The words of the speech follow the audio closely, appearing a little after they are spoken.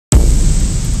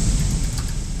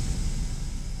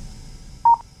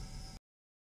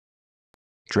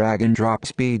Drag and drop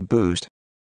speed boost.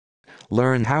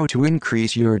 Learn how to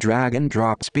increase your drag and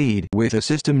drop speed with a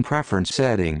system preference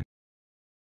setting.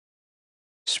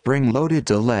 Spring-loaded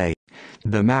delay.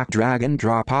 The Mac drag and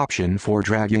drop option for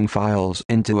dragging files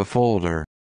into a folder.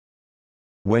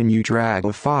 When you drag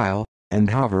a file and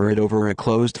hover it over a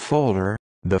closed folder,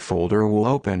 the folder will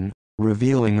open,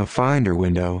 revealing a Finder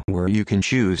window where you can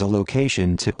choose a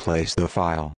location to place the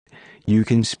file. You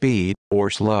can speed or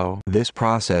slow this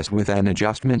process with an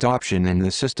adjustment option in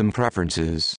the system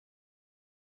preferences.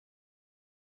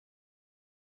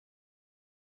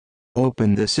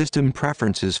 Open the System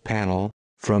Preferences panel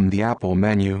from the Apple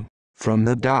menu, from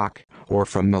the dock, or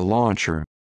from the launcher.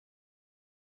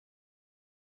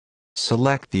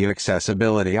 Select the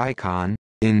Accessibility icon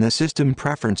in the System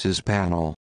Preferences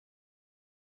panel.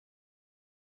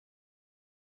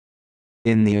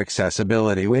 In the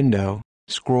Accessibility window,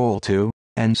 scroll to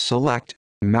and select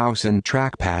Mouse and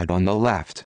Trackpad on the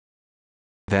left.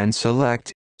 Then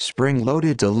select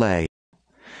Spring-Loaded Delay.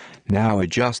 Now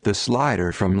adjust the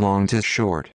slider from long to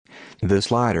short. The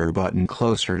slider button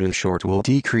closer to short will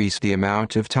decrease the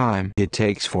amount of time it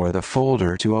takes for the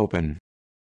folder to open.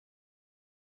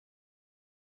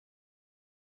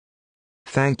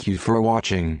 Thank you for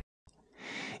watching.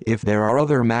 If there are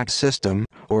other Mac system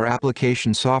or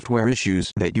application software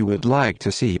issues that you would like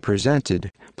to see presented,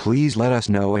 please let us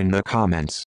know in the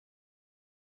comments.